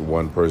 okay, so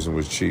one person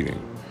was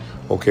cheating.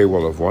 Okay,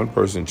 well, if one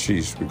person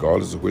cheats,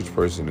 regardless of which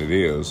person it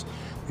is,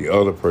 the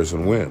other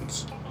person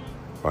wins,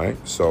 right?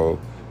 So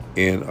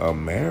in a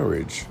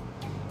marriage,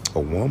 a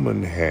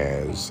woman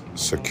has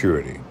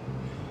security.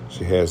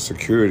 She has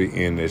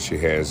security in that she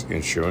has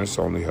insurance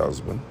on the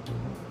husband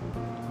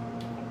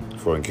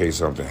for in case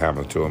something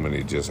happens to him and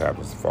he just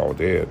happens to fall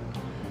dead.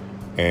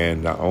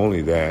 And not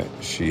only that,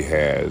 she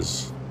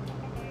has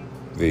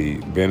the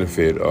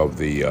benefit of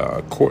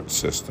the court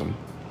system,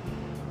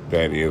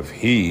 that if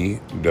he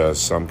does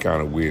some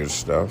kind of weird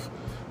stuff,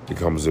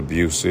 becomes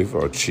abusive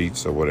or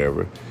cheats or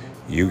whatever,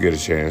 you get a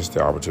chance,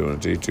 the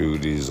opportunity to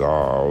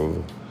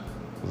dissolve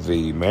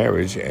the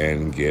marriage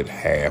and get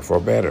half or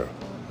better.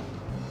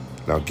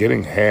 Now,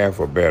 getting half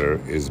or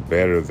better is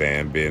better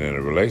than being in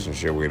a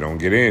relationship where you don't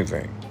get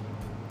anything.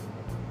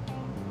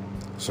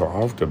 So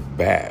off the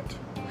bat,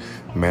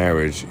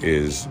 Marriage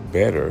is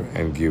better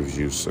and gives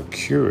you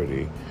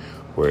security,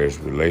 whereas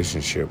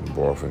relationship,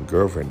 boyfriend,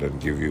 girlfriend, doesn't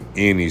give you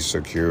any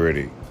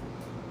security.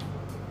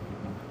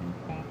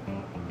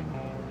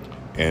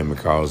 And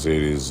because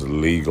it is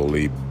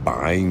legally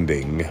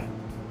binding,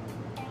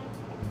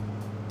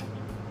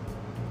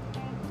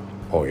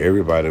 or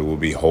everybody will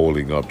be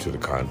holding up to the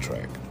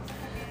contract.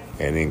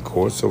 And in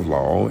courts of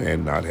law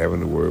and not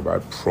having to worry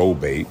about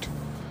probate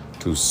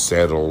to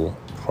settle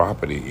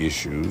property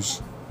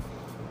issues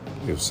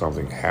if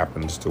something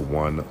happens to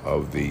one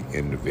of the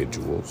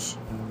individuals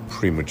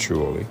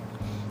prematurely,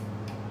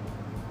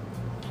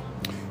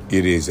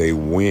 it is a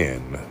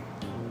win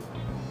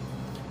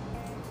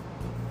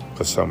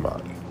for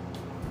somebody.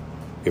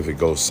 If it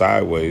goes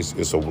sideways,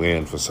 it's a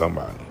win for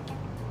somebody.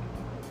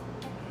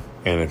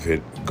 And if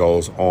it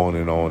goes on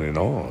and on and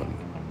on,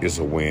 it's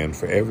a win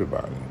for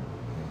everybody.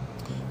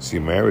 See,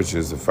 marriage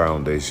is the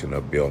foundation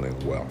of building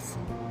wealth.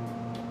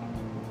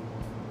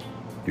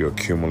 You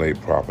accumulate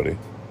property,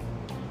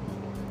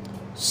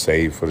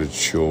 save for the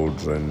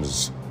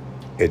children's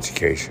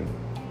education,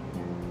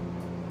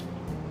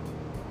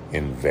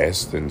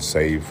 invest and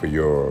save for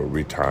your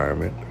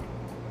retirement.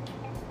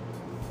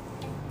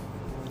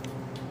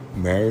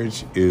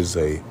 Marriage is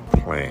a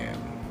plan,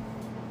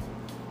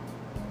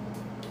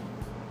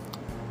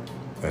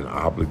 an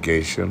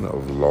obligation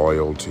of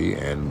loyalty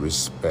and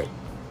respect.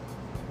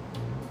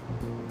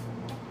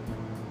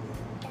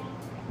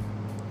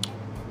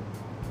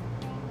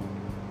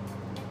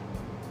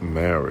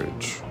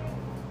 Marriage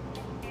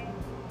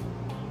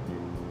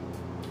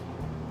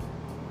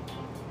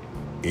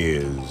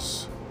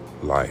is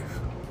life.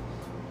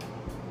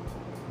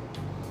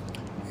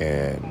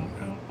 And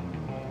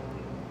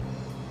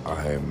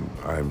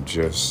I'm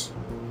just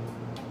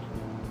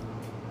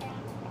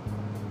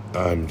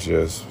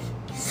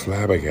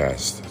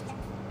flabbergasted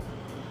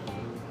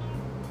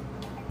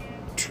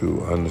to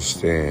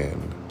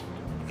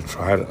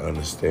try to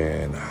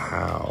understand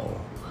how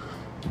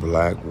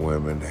black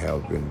women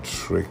have been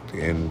tricked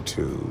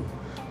into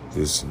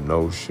this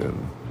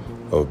notion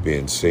of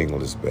being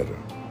single is better,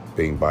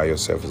 being by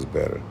yourself is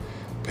better,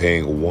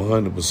 paying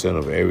 100%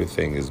 of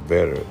everything is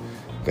better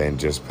than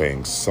just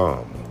paying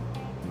some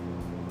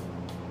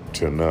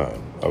to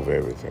none of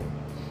everything.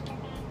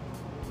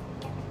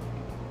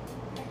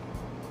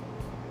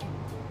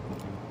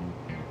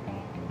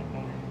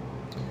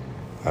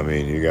 I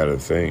mean, you got to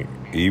think,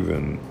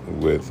 even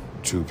with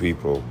two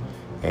people,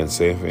 and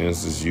say, for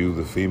instance, you,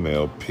 the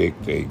female,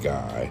 picked a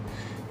guy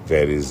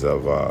that is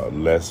of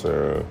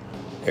lesser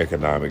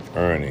economic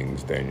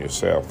earnings than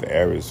yourself. The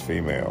average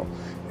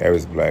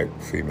black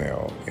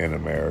female in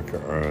America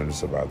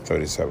earns about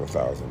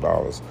 $37,000,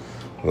 a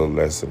little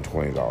less than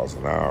 $20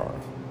 an hour.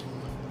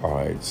 All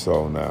right,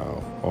 so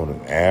now, on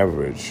an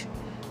average,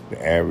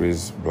 the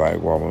average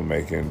black woman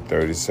making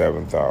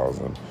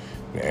 $37,000,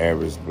 the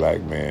average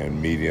black man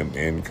medium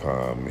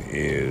income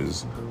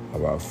is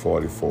about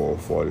 $44,000,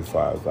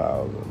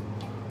 $45,000.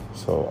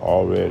 So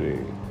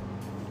already,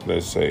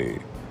 let's say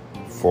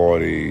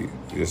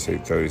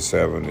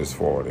 37 is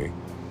 40,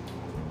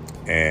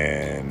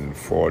 and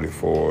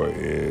 44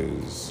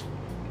 is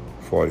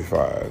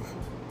 45.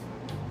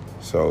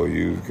 So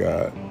you've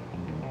got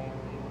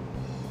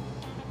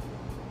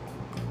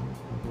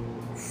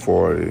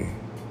 40,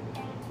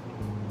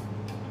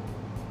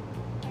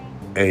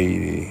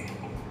 80,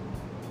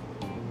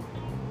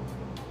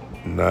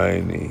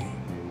 90,000,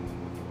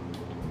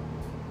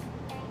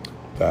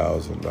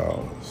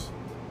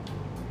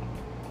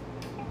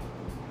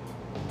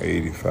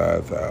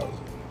 $85,000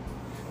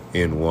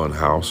 in one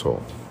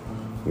household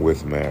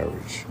with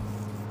marriage,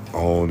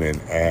 on an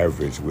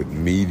average with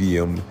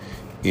medium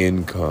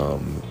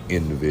income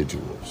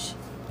individuals.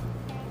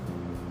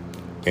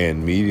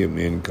 And medium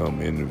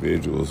income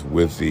individuals,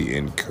 with the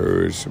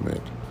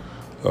encouragement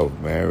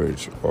of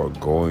marriage, are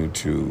going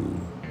to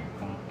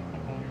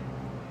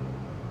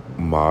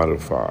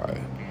modify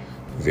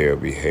their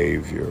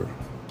behavior,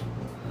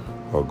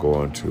 are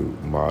going to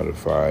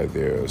modify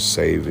their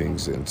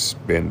savings and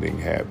spending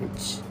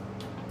habits,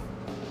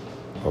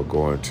 are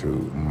going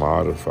to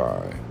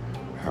modify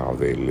how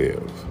they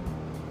live.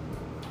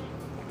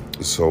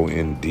 So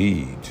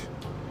indeed,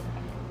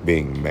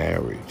 being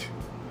married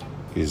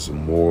is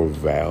more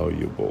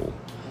valuable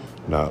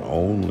not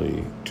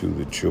only to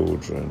the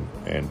children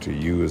and to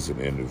you as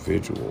an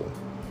individual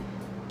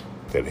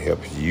that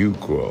helps you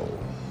grow,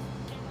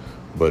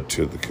 but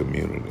to the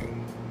community.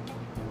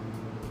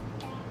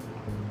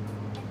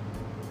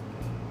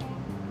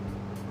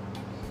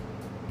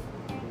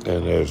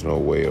 And there's no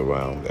way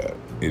around that.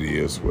 It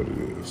is what it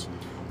is.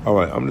 All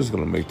right, I'm just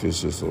going to make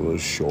this just a little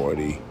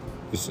shorty.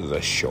 This is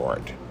a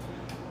short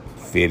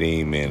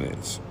 15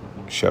 minutes.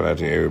 Shout out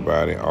to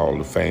everybody, all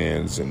the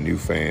fans and new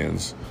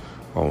fans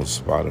on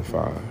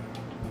Spotify.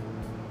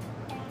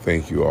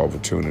 Thank you all for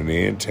tuning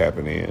in,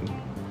 tapping in.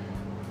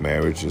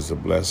 Marriage is a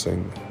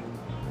blessing,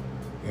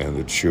 and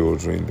the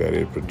children that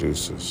it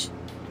produces.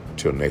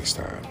 Till next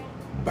time,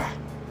 bye.